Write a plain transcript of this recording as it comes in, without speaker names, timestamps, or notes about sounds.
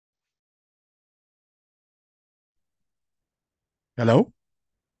Hello?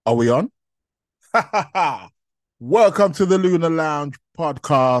 Are we on? Welcome to the Lunar Lounge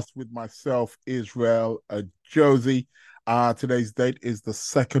podcast with myself, Israel Josie. Today's date is the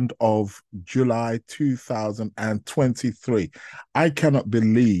 2nd of July, 2023. I cannot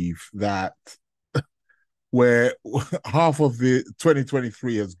believe that where half of the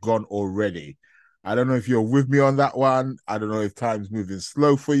 2023 has gone already. I don't know if you're with me on that one. I don't know if time's moving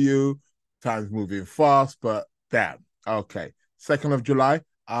slow for you, time's moving fast, but damn. Okay. 2nd of July.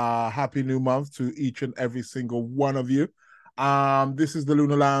 Happy new month to each and every single one of you. This is the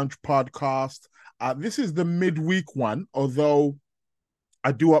Lunar Lounge podcast. This is the midweek one, although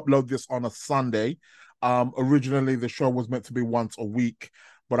I do upload this on a Sunday. Originally, the show was meant to be once a week,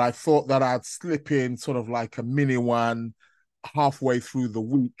 but I thought that I'd slip in sort of like a mini one halfway through the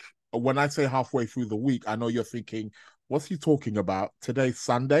week. When I say halfway through the week, I know you're thinking, what's he talking about? Today's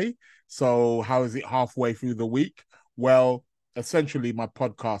Sunday. So, how is it halfway through the week? Well, essentially, my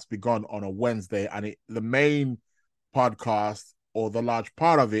podcast began on a Wednesday, and the main podcast or the large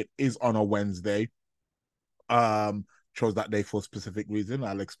part of it is on a Wednesday. Um, Chose that day for a specific reason.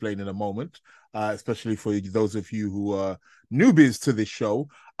 I'll explain in a moment, especially for those of you who are newbies to this show.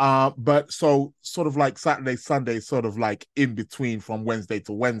 But so sort of like Saturday, Sunday, sort of like in between from Wednesday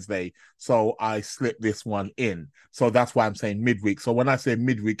to Wednesday. So I slipped this one in. So that's why I'm saying midweek. So when I say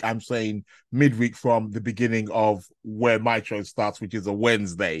midweek, I'm saying midweek from the beginning of where my show starts, which is a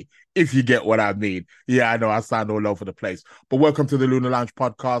Wednesday, if you get what I mean. Yeah, I know I sound all over the place. But welcome to the Lunar Lounge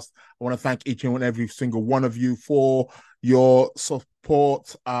podcast. I want to thank each and every single one of you for your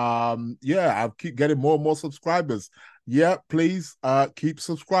support. Yeah, I'll keep getting more and more subscribers. Yeah, please keep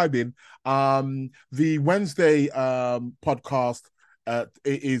subscribing. The Wednesday podcast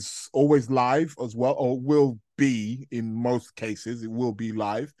is always live as well, or will be in most cases. It will be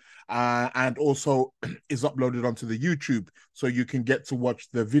live, and also is uploaded onto the YouTube, so you can get to watch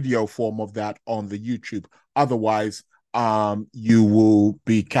the video form of that on the YouTube. Otherwise, you will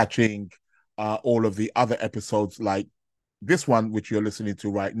be catching all of the other episodes like this one, which you're listening to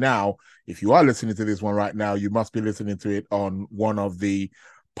right now. If you are listening to this one right now, you must be listening to it on one of the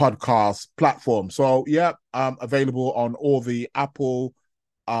podcast platforms. So, yeah, available on all the Apple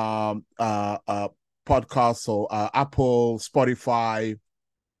podcasts, so Apple, Spotify,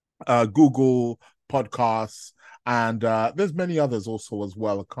 Google Podcasts, and there's many others also as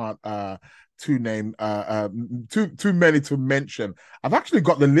well. I can't too many to mention. I've actually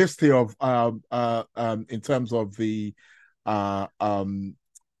got the list here of in terms of the uh, um,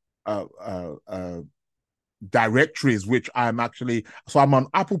 uh, uh, uh, directories, which I'm actually, so I'm on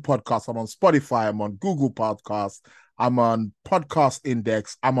Apple Podcasts, I'm on Spotify, I'm on Google Podcasts, I'm on Podcast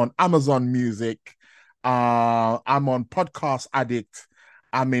Index, I'm on Amazon Music, I'm on Podcast Addict,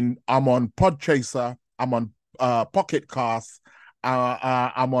 I'm on Podchaser, I'm on Pocket Cast,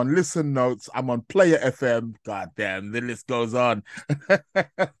 I'm on Listen Notes, I'm on Player FM. God damn, the list goes on.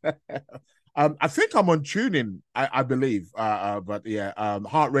 I think I'm on tuning, I believe. But yeah,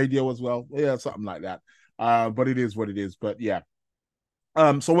 Heart Radio as well. Yeah, something like that. But it is what it is. But yeah.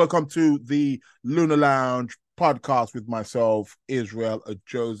 So welcome to the Lunar Lounge podcast with myself, Israel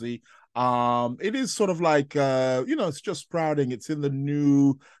Josie. It is sort of like it's just sprouting. It's in the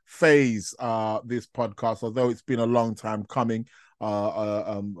new phase, this podcast, although it's been a long time coming. A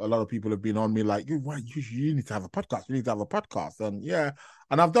lot of people have been on me like, you need to have a podcast. You need to have a podcast. And yeah,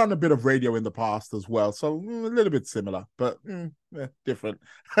 and I've done a bit of radio in the past as well. So a little bit similar, but different.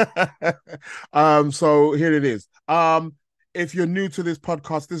 So here it is. If you're new to this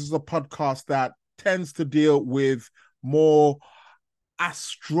podcast, this is a podcast that tends to deal with more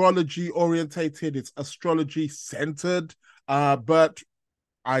astrology orientated. It's astrology centered, but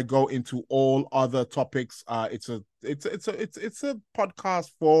I go into all other topics. It's a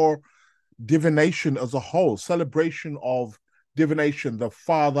podcast for divination as a whole, celebration of divination, the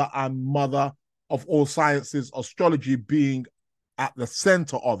father and mother of all sciences, astrology being at the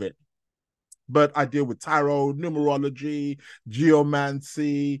center of it. But I deal with tarot, numerology,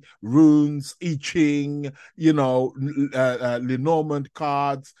 geomancy, runes, I Ching, Lenormand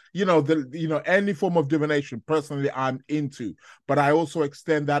cards, any form of divination. Personally, I'm into, but I also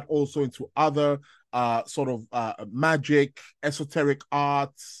extend that also into other sort of magic, esoteric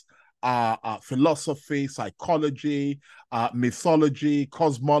arts, philosophy, psychology, mythology,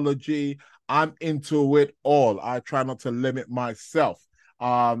 cosmology. I'm into it all. I try not to limit myself.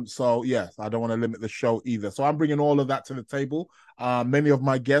 So yes, I don't want to limit the show either. So I'm bringing all of that to the table. Many of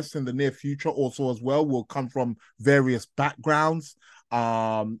my guests in the near future also as well will come from various backgrounds.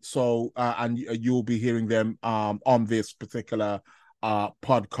 And you'll be hearing them on this particular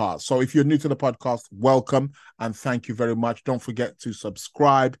podcast. So if you're new to the podcast, welcome and thank you very much. Don't forget to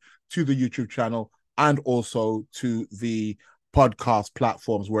subscribe to the YouTube channel and also to the podcast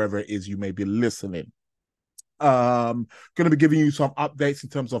platforms, wherever it is you may be listening. Going to be giving you some updates in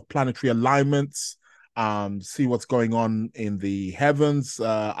terms of planetary alignments, see what's going on in the heavens.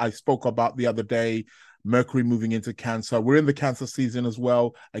 I spoke about the other day Mercury moving into Cancer. We're in the Cancer season as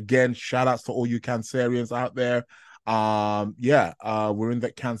well. Again, shout outs to all you Cancerians out there. We're in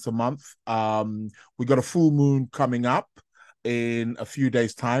that Cancer month. We got a full moon coming up in a few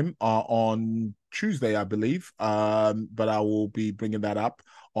days' time on Tuesday, I believe. But I will be bringing that up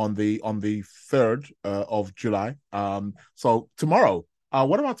on the 3rd of July. So tomorrow.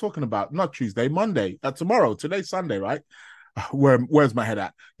 What am I talking about? Not Tuesday, Monday. Tomorrow. Today's Sunday, right? Where's my head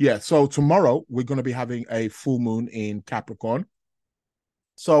at? Yeah, so tomorrow we're going to be having a full moon in Capricorn.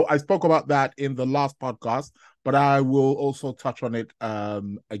 So I spoke about that in the last podcast, but I will also touch on it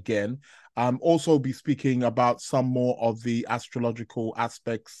again. Also be speaking about some more of the astrological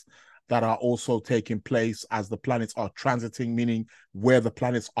aspects that are also taking place as the planets are transiting, meaning where the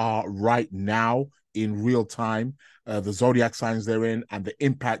planets are right now in real time, the zodiac signs they're in, and the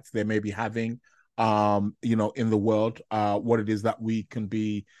impact they may be having in the world, what it is that we can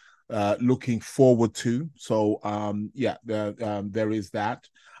be looking forward to. So there is that.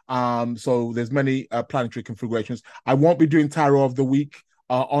 So there's many planetary configurations. I won't be doing Tarot of the Week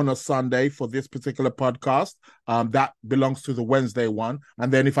on a Sunday for this particular podcast. That belongs to the Wednesday one.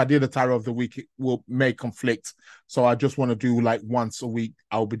 And then if I did a Tarot of the Week, it may conflict. So I just want to do like once a week.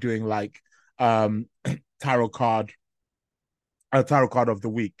 I'll be doing like tarot card of the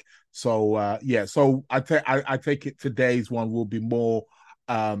week. So so I take it today's one will be more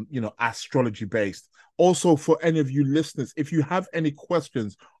astrology based. Also, for any of you listeners, if you have any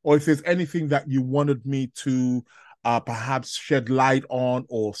questions or if there's anything that you wanted me to perhaps shed light on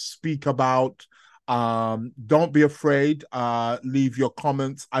or speak about, don't be afraid. Leave your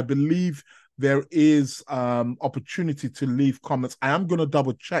comments. I believe there is opportunity to leave comments. I am going to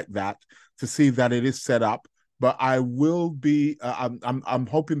double check that to see that it is set up. But I will be. I'm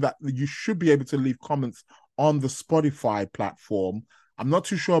hoping that you should be able to leave comments on the Spotify platform. I'm not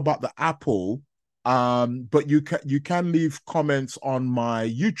too sure about the Apple, but you can leave comments on my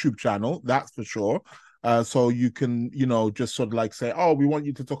YouTube channel. That's for sure. So you can just sort of like say, oh, we want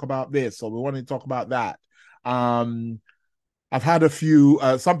you to talk about this, or we want you to talk about that. I've had a few.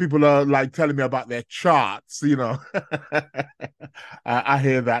 Some people are like telling me about their charts. I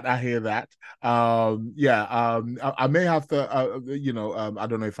hear that. I may have to. I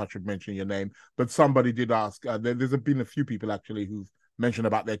don't know if I should mention your name, but somebody did ask. There's been a few people actually who've mentioned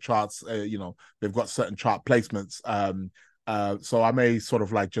about their charts. They've got certain chart placements. So I may sort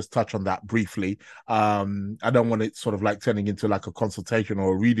of like just touch on that briefly. I don't want it sort of like turning into like a consultation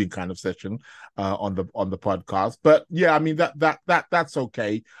or a reading kind of session on the podcast. But yeah, I mean that's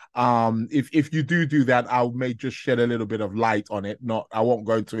okay. If you do that, I may just shed a little bit of light on it. I won't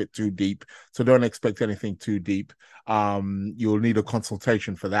go into it too deep. So don't expect anything too deep. You'll need a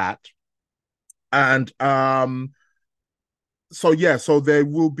consultation for that. And so there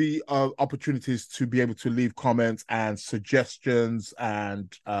will be opportunities to be able to leave comments and suggestions,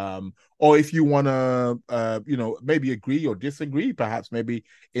 and or if you want to maybe agree or disagree, perhaps maybe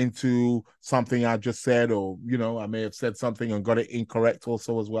into something I just said, or I may have said something and got it incorrect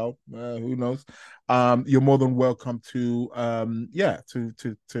also as well. Who knows? You're more than welcome to have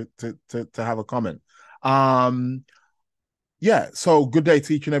a comment. So good day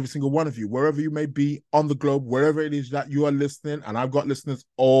to each and every single one of you, wherever you may be on the globe, wherever it is that you are listening. And I've got listeners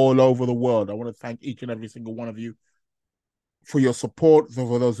all over the world. I want to thank each and every single one of you for your support,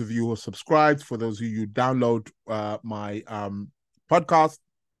 for those of you who are subscribed, for those of you who download my podcast.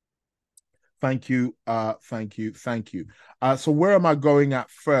 Thank you. So where am I going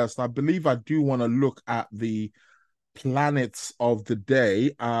at first? I believe I do want to look at the planets of the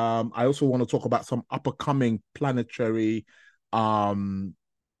day. I also want to talk about some upcoming planetary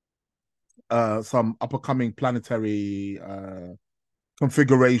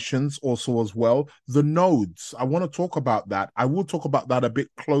configurations also as well. The nodes, I want to talk about that. I will talk about that a bit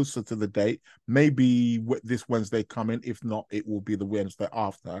closer to the date, maybe this Wednesday coming. If not, it will be the Wednesday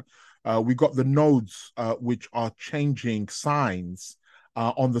after. We got the nodes which are changing signs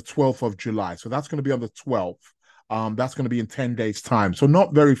on the 12th of July. So that's going to be on the 12th. That's going to be in 10 days' time. So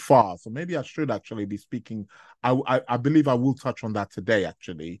not very far. So maybe I should actually be speaking. I believe I will touch on that today,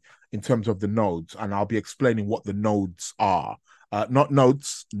 actually, in terms of the nodes. And I'll be explaining what the nodes are. Not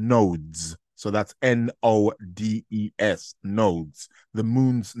notes, nodes. So that's Nodes, nodes, the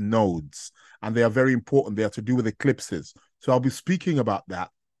moon's nodes. And they are very important. They are to do with eclipses. So I'll be speaking about that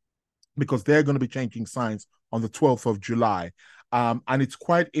because they're going to be changing signs on the 12th of July. And it's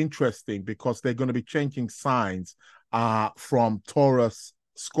quite interesting because they're going to be changing signs from Taurus,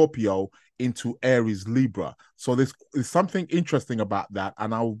 Scorpio into Aries, Libra. So there's something interesting about that,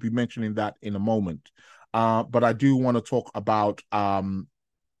 and I will be mentioning that in a moment. But I do want to talk about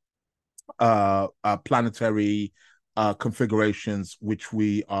planetary configurations which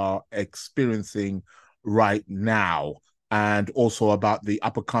we are experiencing right now, and also about the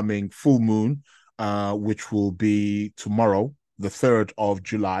upcoming full moon, which will be tomorrow, the 3rd of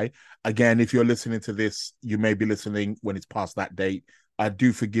July. Again, if you're listening to this, you may be listening when it's past that date.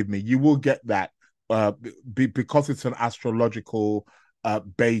 Do forgive me. You will get that because it's an astrological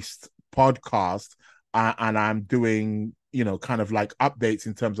based podcast, and I'm doing, kind of like updates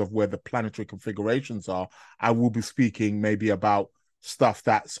in terms of where the planetary configurations are. I will be speaking maybe about stuff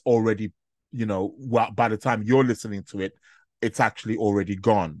that's already, well, by the time you're listening to it, it's actually already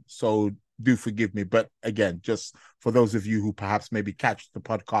gone. So do forgive me. But again, just for those of you who perhaps maybe catch the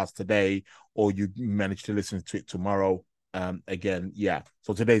podcast today or you manage to listen to it tomorrow, again, yeah.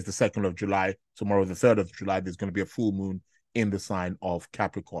 So today's the 2nd of July. Tomorrow, the 3rd of July, there's going to be a full moon in the sign of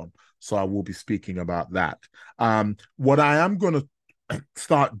Capricorn. So I will be speaking about that. What I am going to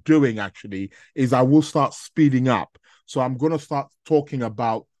start doing actually is I will start speeding up. So I'm going to start talking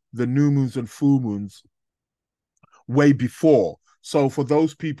about the new moons and full moons way before. So for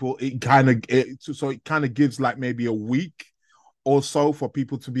those people, it kind of gives like maybe a week or so for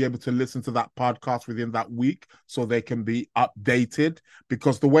people to be able to listen to that podcast within that week so they can be updated.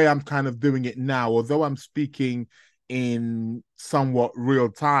 Because the way I'm kind of doing it now, although I'm speaking in somewhat real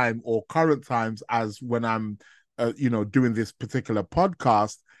time or current times as when I'm doing this particular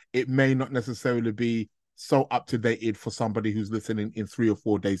podcast, it may not necessarily be so up to date for somebody who's listening in 3 or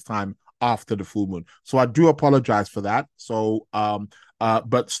 4 days time after the full moon. So I do apologize for that. So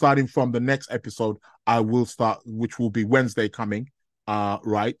but starting from the next episode, I will start, which will be Wednesday coming,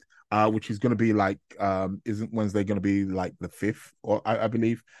 right? Which is going to be like, isn't Wednesday going to be like the 5th, or I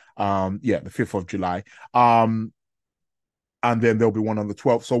believe, yeah, the 5th of July. And then there'll be one on the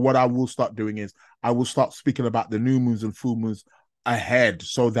 12th. So what I will start doing is I will start speaking about the new moons and full moons ahead,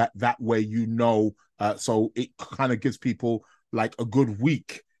 so that way, so it kind of gives people like a good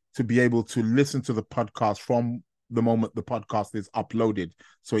week to be able to listen to the podcast from the moment the podcast is uploaded.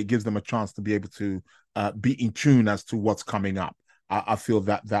 So it gives them a chance to be able to be in tune as to what's coming up. I feel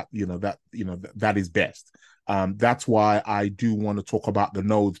that is best. That's why I do want to talk about the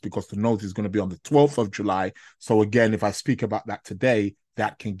nodes, because the nodes is going to be on the 12th of July. So again, if I speak about that today,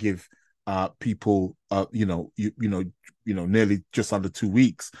 that can give people nearly just under 2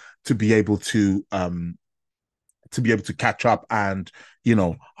 weeks to be able to catch up and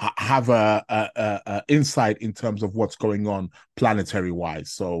have a insight in terms of what's going on planetary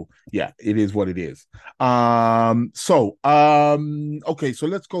wise. So yeah, it is what it is. Okay, so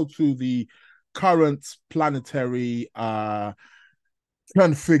let's go to the current planetary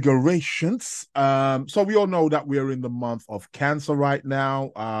configurations. So we all know that we're in the month of Cancer right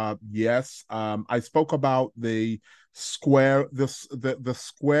now. Yes, I spoke about the square, the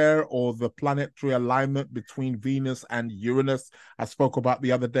square or the planetary alignment between Venus and Uranus. I spoke about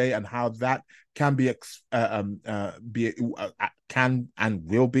the other day, and how that can can and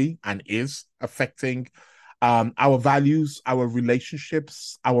will be and is affecting our values, our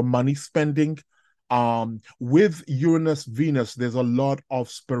relationships, our money spending. With Uranus, Venus, there's a lot of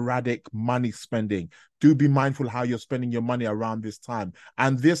sporadic money spending. Do be mindful how you're spending your money around this time.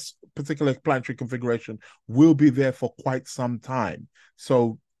 And this particular planetary configuration will be there for quite some time.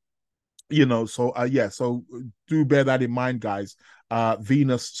 So, so do bear that in mind, guys.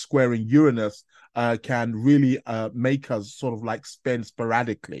 Venus squaring Uranus can really make us sort of like spend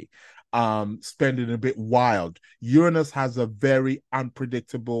sporadically, spending a bit wild. Uranus has a very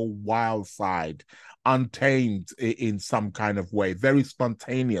unpredictable, wild side, untamed in some kind of way, very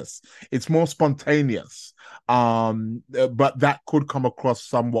spontaneous. It's more spontaneous, but that could come across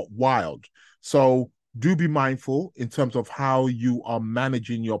somewhat wild. So do be mindful in terms of how you are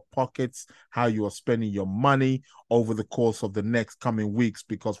managing your pockets, how you are spending your money over the course of the next coming weeks,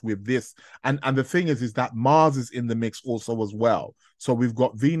 because with this, and the thing is that Mars is in the mix also as well. So we've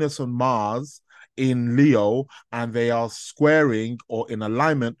got Venus and Mars in Leo, and they are squaring or in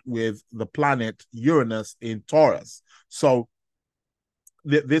alignment with the planet Uranus in Taurus. So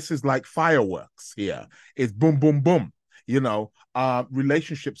this is like fireworks here. It's boom, boom, boom.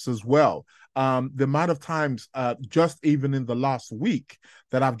 Relationships as well. The amount of times, just even in the last week,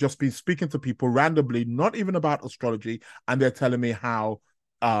 that I've just been speaking to people randomly, not even about astrology, and they're telling me how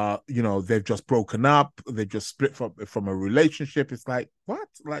they've just broken up, they've just split from a relationship. It's like, what?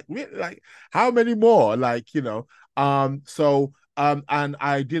 Like, really? Like, how many more? Like, and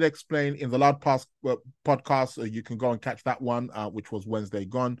I did explain in the last past podcast, you can go and catch that one, which was Wednesday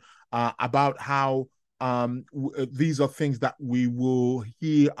gone, about how these are things that we will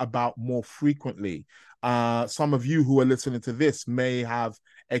hear about more frequently. Some of you who are listening to this may have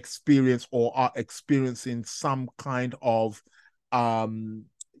experienced or are experiencing some kind of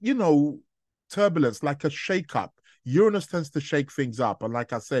you know, turbulence, like a shakeup. Uranus tends to shake things up. And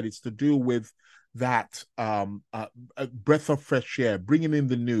like I said, it's to do with that a breath of fresh air, bringing in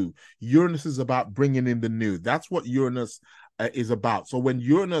the new. Uranus is about bringing in the new. That's what Uranus is about. So when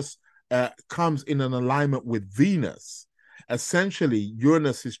Uranus comes in an alignment with Venus, essentially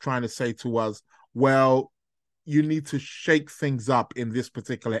Uranus is trying to say to us, well, you need to shake things up in this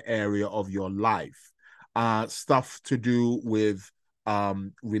particular area of your life. Stuff to do with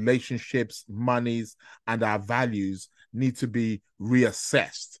relationships, monies, and our values need to be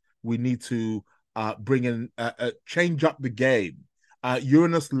reassessed. We need to bring in, change up the game.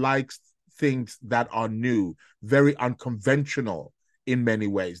 Uranus likes things that are new, very unconventional in many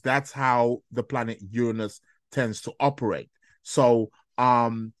ways. That's how the planet Uranus tends to operate. So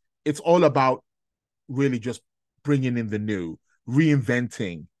it's all about really just bringing in the new,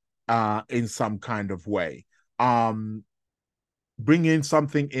 reinventing in some kind of way. Bring in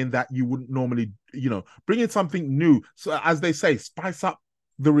something in that you wouldn't normally, bring in something new. So as they say, spice up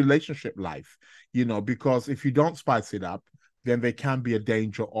the relationship life, because if you don't spice it up, then there can be a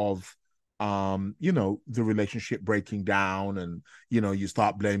danger of, the relationship breaking down and, you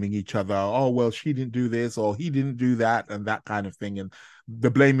start blaming each other. Oh, well, she didn't do this or he didn't do that and that kind of thing. And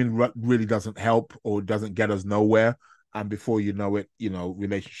the blaming really doesn't help or doesn't get us nowhere. And before you know it,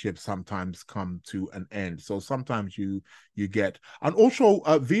 relationships sometimes come to an end. So sometimes you get, and also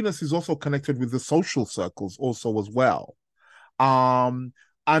Venus is also connected with the social circles also as well.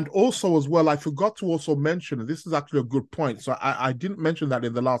 And also as well, I forgot to also mention, this is actually a good point. So I didn't mention that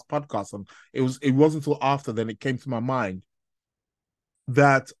in the last podcast, and it wasn't until after then it came to my mind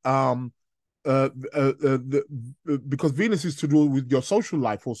that because Venus is to do with your social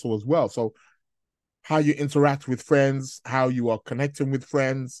life also as well. So how you interact with friends, how you are connecting with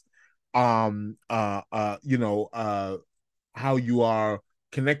friends, how you are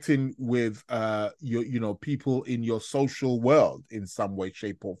connecting with people in your social world in some way,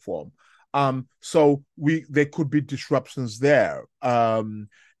 shape, or form. So there could be disruptions there,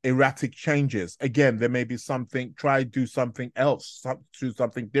 erratic changes. Again, there may be something, do something else, do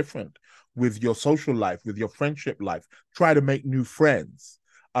something different with your social life, with your friendship life. Try to make new friends.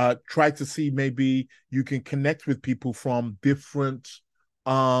 Try to see maybe you can connect with people from different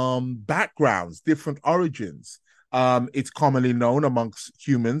backgrounds, different origins. It's commonly known amongst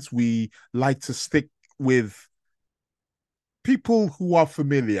humans, we like to stick with people who are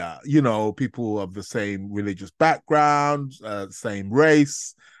familiar, people of the same religious background, same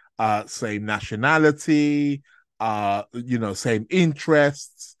race, same nationality, same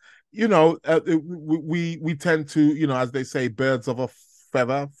interests. We tend to, as they say, birds of a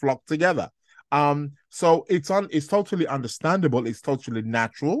feather flock together. So it's totally understandable, it's totally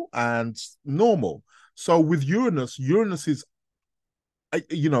natural and normal. So with Uranus is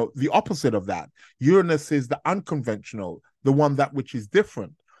the opposite of that. Uranus is the unconventional, the one that which is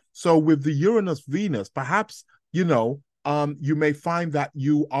different. So with the Uranus Venus, perhaps you may find that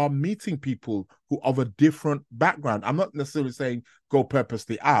you are meeting people who of a different background. I'm not necessarily saying go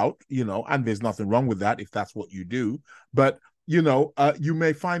purposely out, and there's nothing wrong with that if that's what you do, but you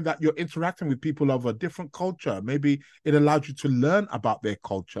may find that you're interacting with people of a different culture. Maybe it allows you to learn about their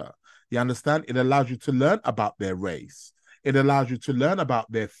culture. You understand? It allows you to learn about their race. It allows you to learn about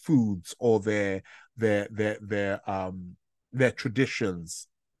their foods or their traditions,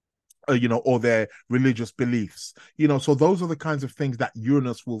 or their religious beliefs. So those are the kinds of things that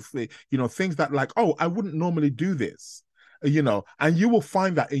Uranus will say, things that like, oh, I wouldn't normally do this. And you will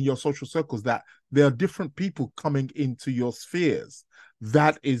find that in your social circles that there are different people coming into your spheres.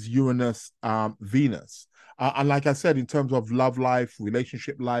 That is Uranus, Venus. And like I said, in terms of love life,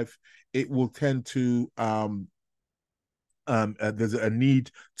 relationship life, it will tend to there's a need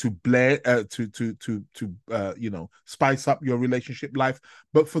to spice up your relationship life.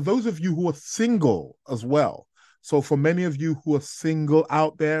 But for those of you who are single as well, so for many of you who are single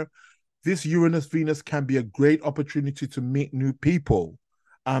out there, this Uranus Venus can be a great opportunity to meet new people,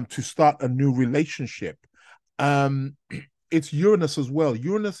 to start a new relationship. it's Uranus as well.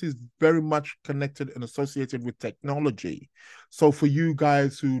 Uranus is very much connected and associated with technology. So for you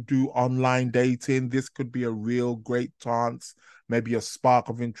guys who do online dating, this could be a real great chance, maybe a spark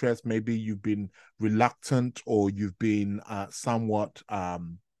of interest. Maybe you've been reluctant or you've been somewhat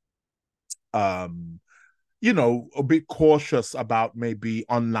um a bit cautious about maybe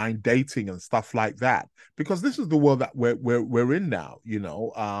online dating and stuff like that, because this is the world that we're in now.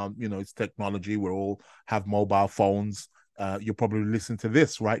 It's technology. We all have mobile phones. You're probably listening to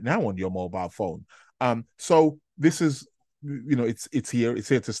this right now on your mobile phone. So this is, it's here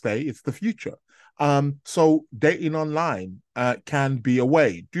to stay. It's the future. So dating online can be a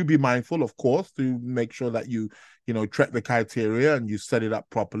way. Do be mindful, of course, to make sure that you track the criteria and you set it up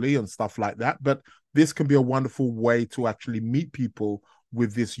properly and stuff like that. But this can be a wonderful way to actually meet people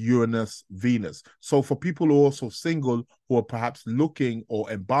with this Uranus Venus. So for people who are also single, who are perhaps looking or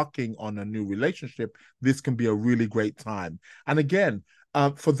embarking on a new relationship, this can be a really great time. And again,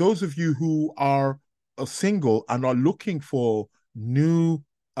 for those of you who are single and are looking for new,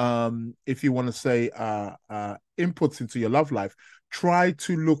 if you want to say, inputs into your love life, try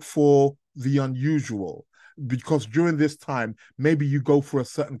to look for the unusual, because during this time, maybe you go for a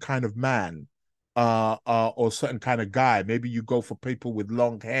certain kind of man, or certain kind of guy. Maybe you go for people with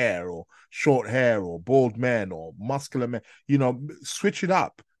long hair or short hair or bald men or muscular men. Switch it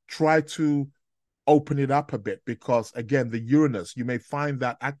up. Try to open it up a bit, because again, the Uranus, you may find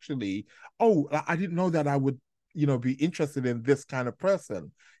that actually, oh, I didn't know that I would, be interested in this kind of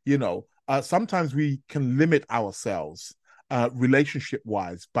person. Sometimes we can limit ourselves relationship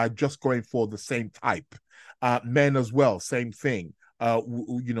wise by just going for the same type. Men as well, same thing.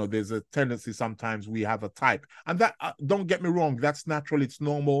 There's a tendency sometimes we have a type, and that, don't get me wrong, that's natural, it's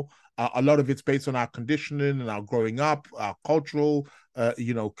normal. A lot of it's based on our conditioning and our growing up, our cultural,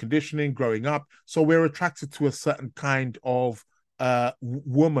 conditioning growing up. So we're attracted to a certain kind of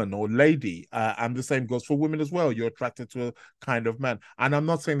woman or lady, and the same goes for women as well. You're attracted to a kind of man, and I'm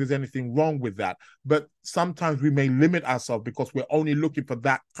not saying there's anything wrong with that, but sometimes we may limit ourselves because we're only looking for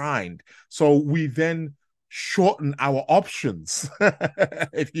that kind. So we then shorten our options,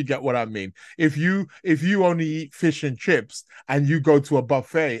 if you get what I mean. If you only eat fish and chips and you go to a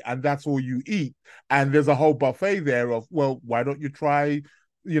buffet and that's all you eat, and there's a whole buffet there of, well, why don't you try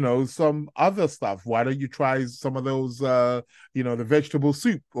some other stuff? Why don't you try some of those the vegetable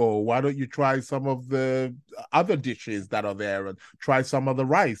soup, or why don't you try some of the other dishes that are there, and try some of the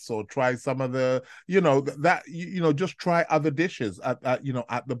rice, or try some of the just try other dishes at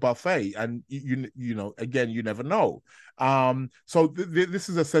the buffet. And again, you never know. So this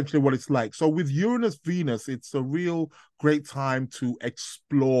is essentially what it's like. So with Uranus Venus, it's a real great time to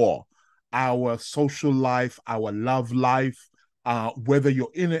explore our social life, our love life, whether you're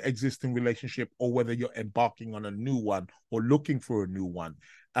in an existing relationship or whether you're embarking on a new one or looking for a new one.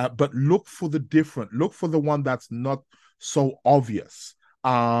 But look for the different, look for the one that's not so obvious.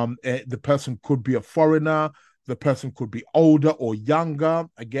 The person could be a foreigner, the person could be older or younger.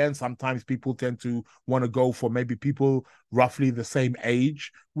 Again, sometimes people tend to want to go for maybe people roughly the same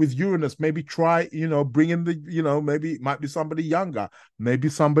age. With Uranus, maybe try, bring in maybe it might be somebody younger, maybe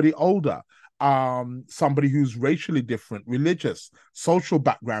somebody older. Somebody who's racially different, religious, social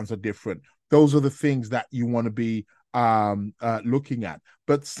backgrounds are different. Those are the things that you want to be looking at.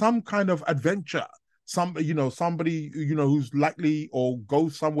 But some kind of adventure, somebody who's likely or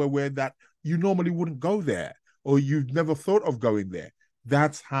goes somewhere where that you normally wouldn't go there, or you've never thought of going there.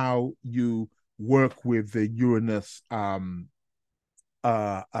 That's how you work with the Uranus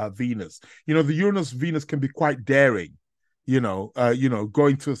Venus. The Uranus Venus can be quite daring.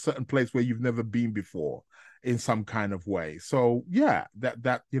 Going to a certain place where you've never been before in some kind of way. So yeah,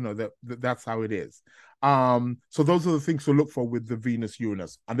 that's how it is. So those are the things to look for with the Venus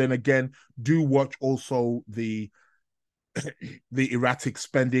Uranus. And then again, do watch also the erratic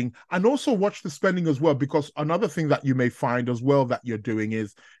spending, and also watch the spending as well, because another thing that you may find as well that you're doing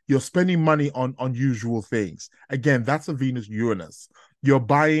is you're spending money on unusual things. Again, that's a Venus Uranus. You're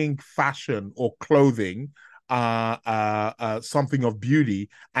buying fashion or clothing, something of beauty,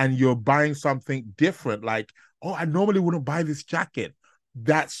 and you're buying something different, like, oh, I normally wouldn't buy this jacket.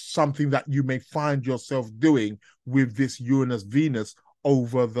 That's something that you may find yourself doing with this Uranus Venus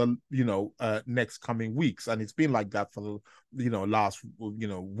over the next coming weeks. And it's been like that for the last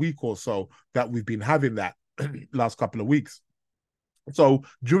week or so that we've been having that last couple of weeks. So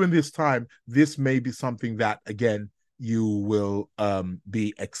during this time, this may be something that again you will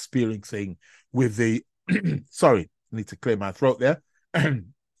be experiencing with the sorry, I need to clear my throat there.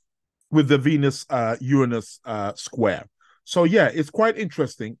 With the Venus Uranus square. So yeah, it's quite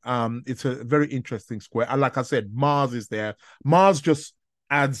interesting. It's a very interesting square. And like I said, Mars is there. Mars just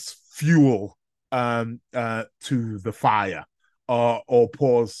adds fuel to the fire, or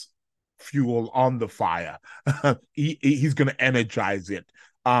pours fuel on the fire. He's going to energize it.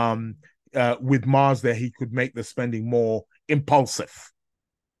 With Mars there, he could make the spending more impulsive.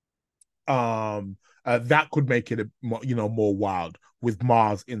 That could make it more wild with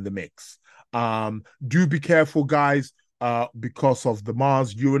Mars in the mix. Do be careful, guys, because of the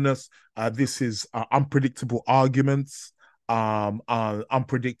Mars Uranus. This is unpredictable arguments,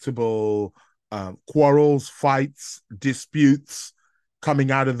 unpredictable quarrels, fights, disputes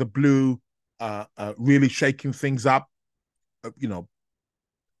coming out of the blue, really shaking things up. You know,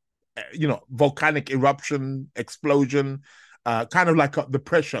 volcanic eruption, explosion, kind of like the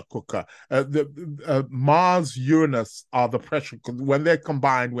pressure cooker. The Mars, Uranus are the pressure. When they're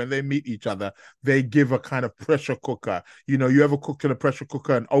combined, when they meet each other, they give a kind of pressure cooker. You ever cook in a pressure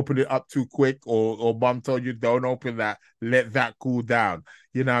cooker and open it up too quick, or mom told you don't open that, let that cool down.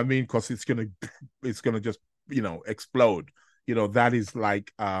 You know what I mean? Because it's gonna just explode. That is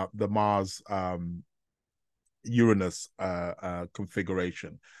like the Mars Uranus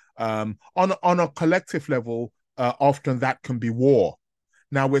configuration. On a collective level, often that can be war.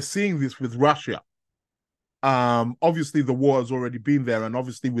 Now we're seeing this with Russia. Obviously, the war has already been there, and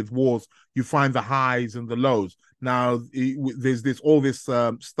obviously, with wars, you find the highs and the lows. Now, there's all this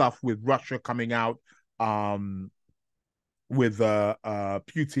stuff with Russia coming out, with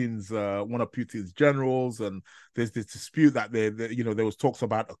Putin's one of Putin's generals, and there's this dispute that there was talks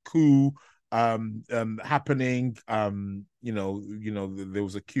about a coup happening. There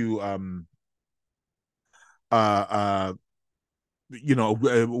was a coup. Mr.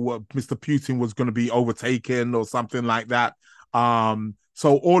 Putin was going to be overtaken or something like that.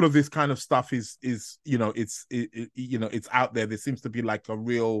 So all of this kind of stuff is it's out there. There seems to be like a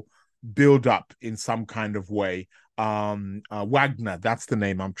real build up in some kind of way. Wagner, that's the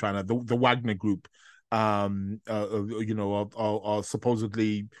name I'm trying to the Wagner group. Are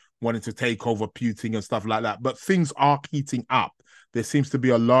supposedly wanting to take over Putin and stuff like that. But things are heating up. There seems to be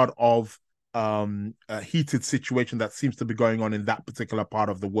a lot of a heated situation that seems to be going on in that particular part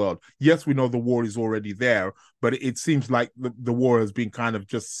of the world. Yes, we know the war is already there, but it seems like the war has been kind of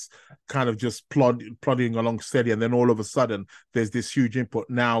just plodding along steady, and then all of a sudden there's this huge input.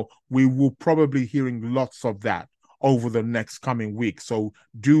 Now we will probably hearing lots of that over the next coming week. So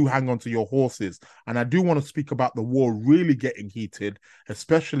do hang on to your horses. And I do want to speak about the war really getting heated,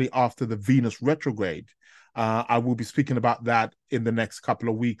 especially after the Venus retrograde. I will be speaking about that in the next couple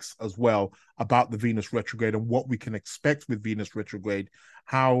of weeks as well, about the Venus retrograde and what we can expect with Venus retrograde,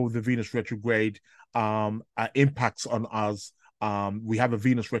 how the Venus retrograde impacts on us. We have a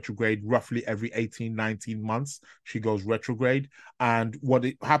Venus retrograde roughly every 18, 19 months. She goes retrograde. And what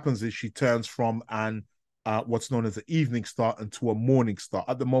happens is she turns from what's known as an evening star into a morning star.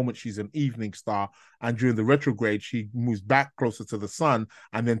 At the moment, she's an evening star, and during the retrograde, she moves back closer to the sun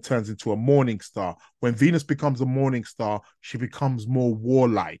and then turns into a morning star. When Venus becomes a morning star, she becomes more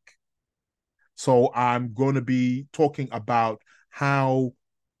warlike. So I'm going to be talking about how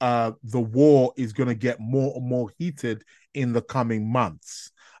the war is going to get more and more heated in the coming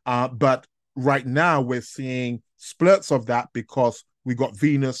months. But right now, we're seeing splurts of that because we got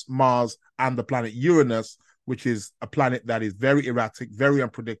Venus, Mars, and the planet Uranus, which is a planet that is very erratic, very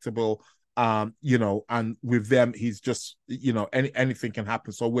unpredictable. And with them, he's just, anything can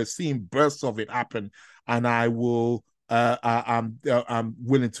happen. So we're seeing bursts of it happen, and I'm willing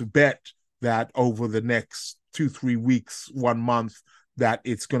to bet that over the next 2-3 weeks, 1 month, that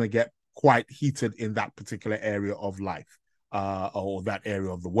it's going to get quite heated in that particular area of life, or that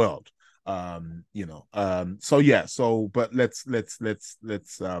area of the world. But let's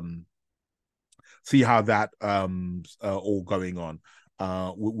see how that all going on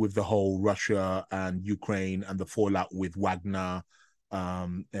with the whole Russia and Ukraine and the fallout with Wagner,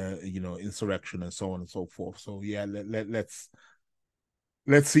 insurrection and so on and so forth. So yeah,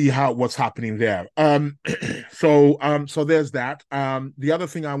 let's see what's happening there. So there's that. The other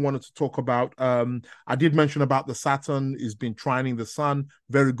thing I wanted to talk about, I did mention about the Saturn is been trining the sun,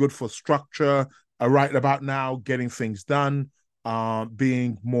 very good for structure. Right about now, getting things done,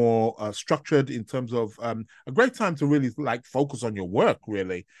 being more structured in terms of a great time to really like focus on your work.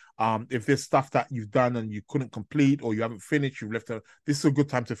 Really, if there's stuff that you've done and you couldn't complete or you haven't finished, you've left it. This is a good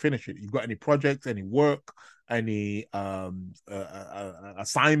time to finish it. You've got any projects, any work, any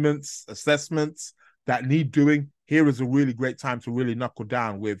assignments, assessments that need doing. Here is a really great time to really knuckle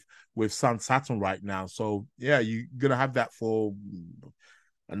down with Sun Saturn right now. So yeah, you're gonna have that for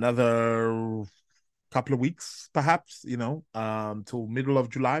another couple of weeks, perhaps, till middle of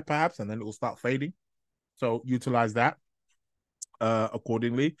July, perhaps, and then it will start fading. So utilize that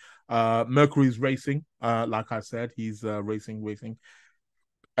accordingly. Mercury's racing, like I said, he's racing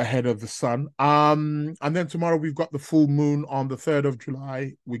ahead of the sun. And then tomorrow we've got the full moon on the 3rd of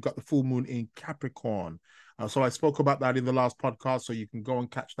July. We've got the full moon in Capricorn. So I spoke about that in the last podcast, so you can go and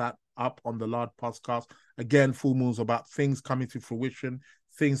catch that up on the last podcast. Again, full moon's about things coming to fruition,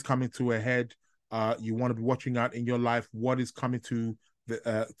 things coming to a head. You want to be watching out in your life what is coming to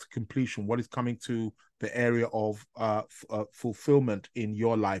the completion, what is coming to the area of fulfillment in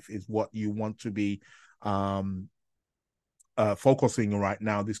your life is what you want to be focusing right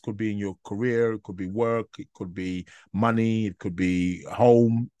now. This could be in your career, it could be work, it could be money, it could be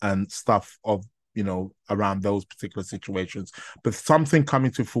home and stuff of around those particular situations, but something coming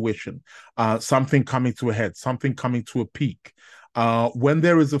to fruition, something coming to a head, something coming to a peak. When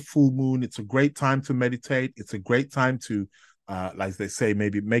there is a full moon, it's a great time to meditate. It's a great time to, like they say,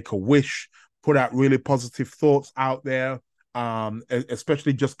 maybe make a wish, put out really positive thoughts out there,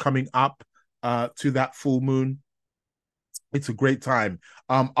 especially just coming up to that full moon. It's a great time.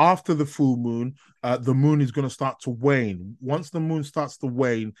 After the full moon, the moon is going to start to wane. Once the moon starts to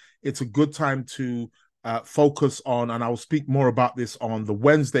wane, it's a good time to focus on, and I will speak more about this on the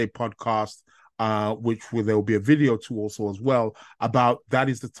Wednesday podcast, there will be a video to also as well, about that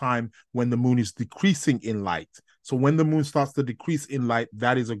is the time when the moon is decreasing in light. So when the moon starts to decrease in light,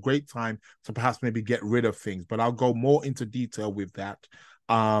 that is a great time to perhaps maybe get rid of things. But I'll go more into detail with that.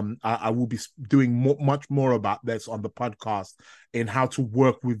 I will be doing much more about this on the podcast in how to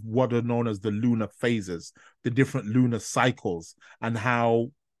work with what are known as the lunar phases, the different lunar cycles, and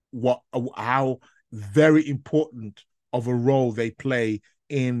how very important of a role they play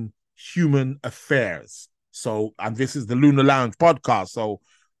in human affairs. So, and this is the Lunar Lounge podcast. So,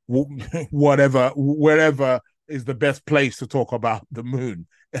 wherever is the best place to talk about the moon,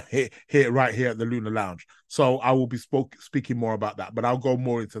 right here at the Lunar Lounge. So I will be speaking more about that, but I'll go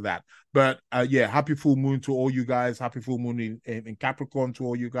more into that. But happy full moon to all you guys. Happy full moon in Capricorn to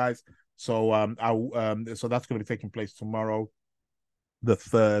all you guys. So so that's going to be taking place tomorrow, the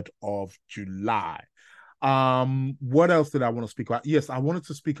 3rd of July. What else did I want to speak about? Yes, I wanted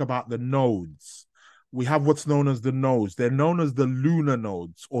to speak about the nodes. We have what's known as the nodes. They're known as the lunar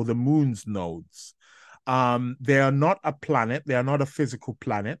nodes or the moon's nodes. They are not a planet. They are not a physical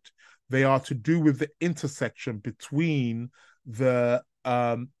planet. They are to do with the intersection between the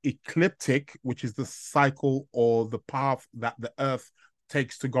ecliptic, which is the cycle or the path that the Earth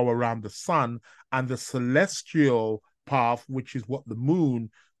takes to go around the sun, and the celestial path, which is what the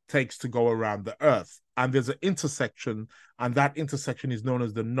moon takes to go around the Earth. And there's an intersection, and that intersection is known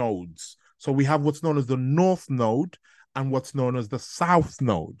as the nodes. So we have what's known as the North Node and what's known as the South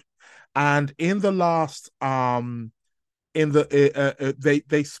Node. And in the last,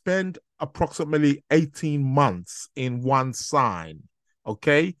 they spend approximately 18 months in one sign.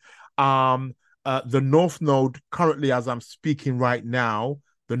 Okay, the North Node currently, as I'm speaking right now,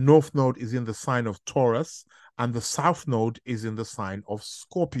 the North Node is in the sign of Taurus, and the South Node is in the sign of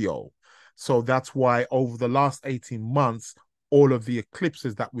Scorpio. So that's why over the last 18 months, all of the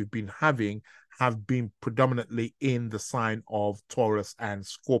eclipses that we've been having have been predominantly in the sign of Taurus and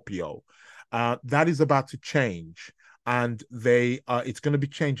Scorpio. That is about to change, and it's going to be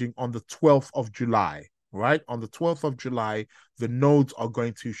changing on the 12th of July, right? On the 12th of July, the nodes are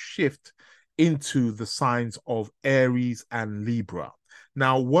going to shift into the signs of Aries and Libra.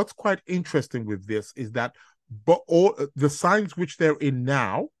 Now, what's quite interesting with this is that all the signs which they're in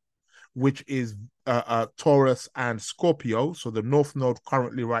now, which is Taurus and Scorpio. So the North Node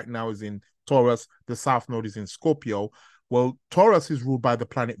currently right now is in Taurus. The South Node is in Scorpio. Well, Taurus is ruled by the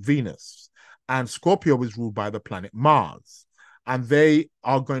planet Venus, and Scorpio is ruled by the planet Mars. And they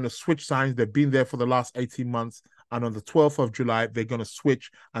are going to switch signs. They've been there for the last 18 months. And on the 12th of July, they're going to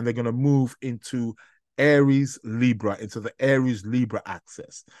switch and they're going to move into Aries Libra, into the Aries Libra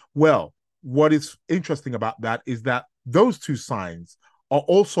axis. Well, what is interesting about that is that those two signs are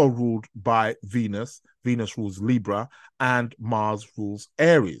also ruled by Venus. Venus rules Libra and Mars rules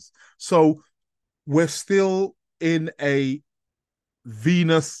Aries. So we're still in a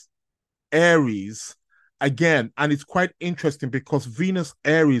Venus Aries again, and it's quite interesting because Venus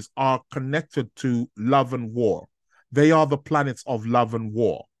Aries are connected to love and war. They are the planets of love and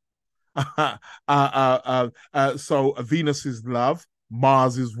war. So Venus is love,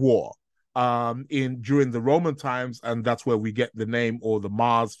 Mars is war. During the Roman times, and that's where we get the name or the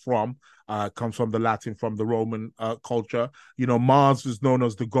Mars from. Comes from the Latin, from the Roman culture. Mars is known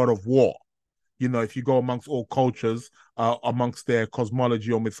as the god of war. if you go amongst all cultures, amongst their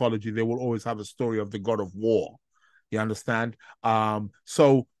cosmology or mythology, they will always have a story of the god of war. You understand?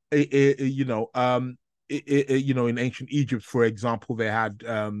 So in ancient Egypt, for example, they had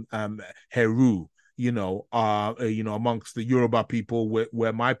Heru. Amongst the Yoruba people,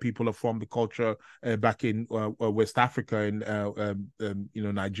 where my people are from, the culture back in West Africa, in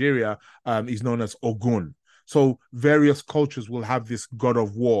Nigeria, is known as Ogun. So various cultures will have this god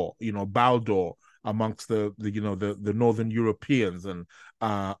of war, Baldur amongst the Northern Europeans, and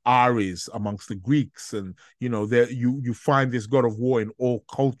Aries amongst the Greeks, and there you find this god of war in all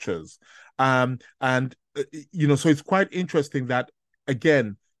cultures, and so it's quite interesting that,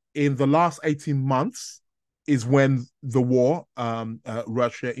 again, in the last 18 months is when the war,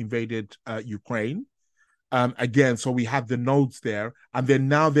 Russia invaded Ukraine. Again, so we have the nodes there, and then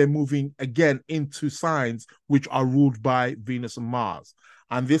now they're moving again into signs which are ruled by Venus and Mars.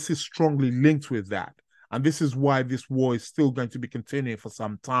 And this is strongly linked with that. And this is why this war is still going to be continuing for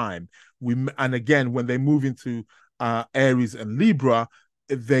some time. And again, when they move into Aries and Libra,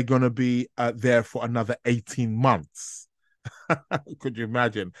 they're going to be there for another 18 months. Could you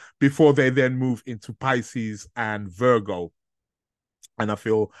imagine? Before they then move into Pisces and Virgo. And I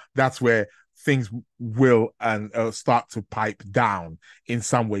feel that's where things will start to pipe down in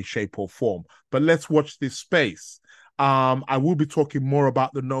some way, shape, or form. But let's watch this space. I will be talking more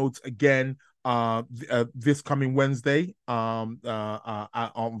about the nodes again this coming Wednesday on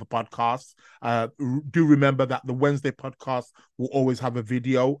the podcast. Do remember that the Wednesday podcast will always have a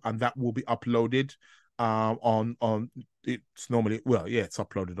video, and that will be uploaded on it's normally, well, yeah, it's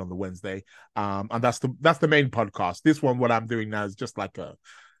uploaded on the Wednesday, and that's the main podcast. This one, what I'm doing now, is just like a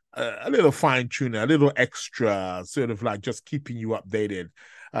little fine tuner, a little extra, sort of like just keeping you updated.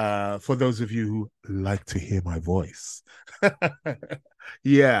 For those of you who like to hear my voice.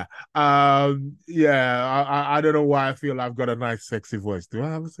 Yeah. I don't know why I feel I've got a nice, sexy voice. Do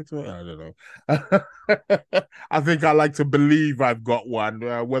I have a sexy voice? I don't know. I think I like to believe I've got one.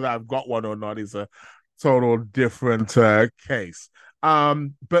 Whether I've got one or not is a total different case.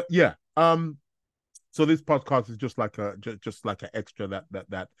 But yeah. So this podcast is just like an extra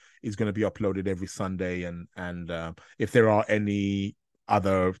that is going to be uploaded every Sunday, and if there are any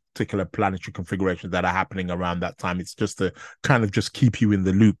other particular planetary configurations that are happening around that time, it's just to kind of just keep you in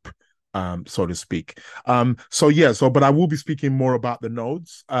the loop, so to speak. But I will be speaking more about the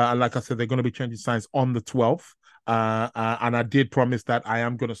nodes. Like I said, they're going to be changing signs on the 12th. And I did promise that I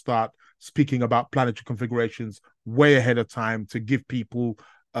am going to start speaking about planetary configurations way ahead of time to give people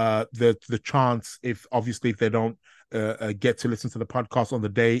the chance, if they don't get to listen to the podcast on the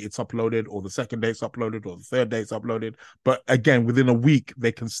day it's uploaded, or the second day it's uploaded, or the third day it's uploaded, but again, within a week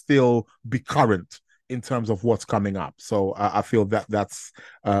they can still be current in terms of what's coming up. So I feel that that's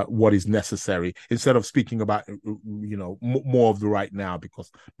what is necessary, instead of speaking about more of the right now, because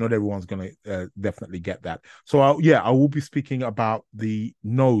not everyone's going to definitely get that. So I will be speaking about the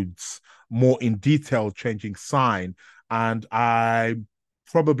nodes more in detail, changing sign, and I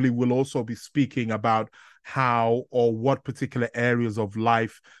probably will also be speaking about how or what particular areas of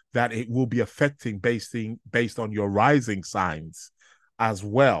life that it will be affecting based on your rising signs as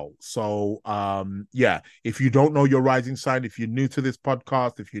well. So if you don't know your rising sign, if you're new to this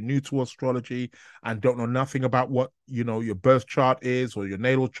podcast, if you're new to astrology and don't know nothing about what your birth chart is or your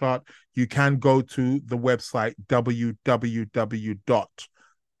natal chart, you can go to the website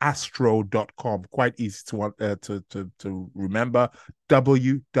www.astro.com. Quite easy to remember.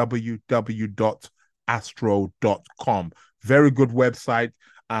 www.astro.com. Very good website.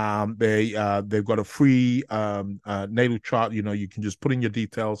 They've got a free natal chart. You can just put in your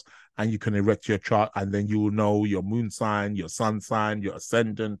details and you can erect your chart, and then you will know your moon sign, your sun sign, your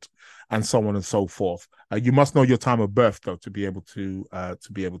ascendant, and so on and so forth. You must know your time of birth though to be able to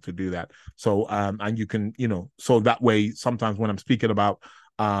do that. So and you can so that way sometimes when I'm speaking about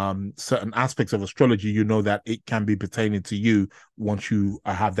certain aspects of astrology, that it can be pertaining to you once you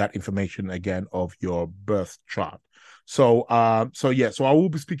have that information again of your birth chart. So I will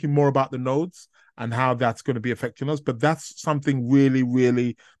be speaking more about the nodes and how that's going to be affecting us, but that's something really,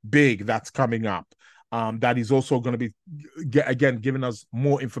 really big that's coming up. That is also going to be again giving us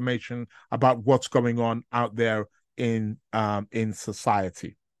more information about what's going on out there in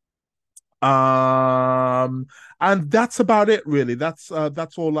society. And that's about it, really. That's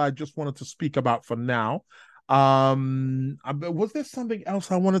all I just wanted to speak about for now. Was there something else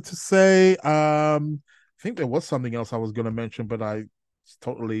I wanted to say? I think there was something else I was going to mention, but I It's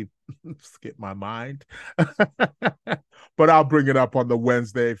totally skipped my mind. But I'll bring it up on the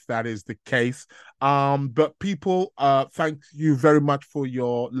Wednesday if that is the case. But people, thank you very much for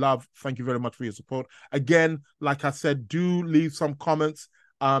your love. Thank you very much for your support. Again, like I said, do leave some comments.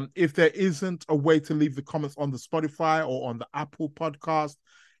 If there isn't a way to leave the comments on the Spotify or on the Apple podcast,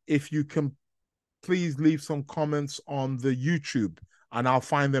 if you can please leave some comments on the YouTube, and I'll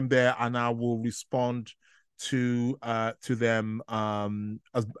find them there, and I will respond to them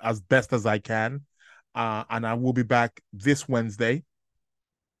as best as I can. And I will be back this Wednesday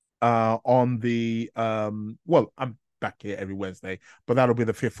on the well, I'm back here every Wednesday, but that'll be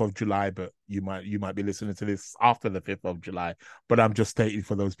the 5th of July. But you might be listening to this after the 5th of July. But I'm just stating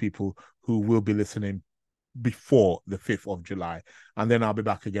for those people who will be listening before the 5th of July. And then I'll be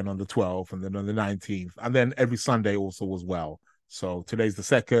back again on the 12th, and then on the 19th, and then every Sunday also as well. So today's the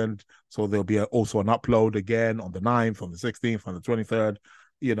 2nd, so there'll be also an upload again on the 9th, on the 16th, on the 23rd,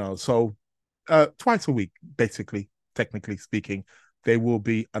 so twice a week, basically, technically speaking, there will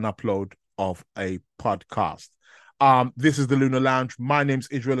be an upload of a podcast. This is the Lunar Lounge. My name's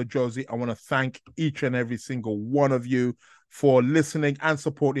Israel Josie. I want to thank each and every single one of you for listening and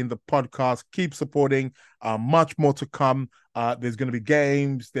supporting the podcast. Keep supporting. Much more to come. There's going to be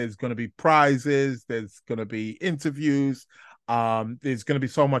games. There's going to be prizes. There's going to be interviews. There's going to be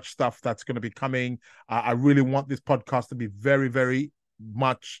so much stuff that's going to be coming. I really want this podcast to be very, very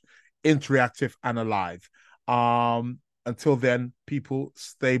much interactive and alive. Until then, people,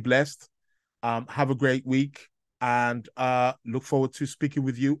 stay blessed. Have a great week, and look forward to speaking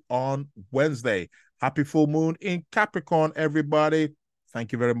with you on Wednesday. Happy full moon in Capricorn, everybody.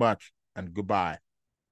 Thank you very much, and goodbye.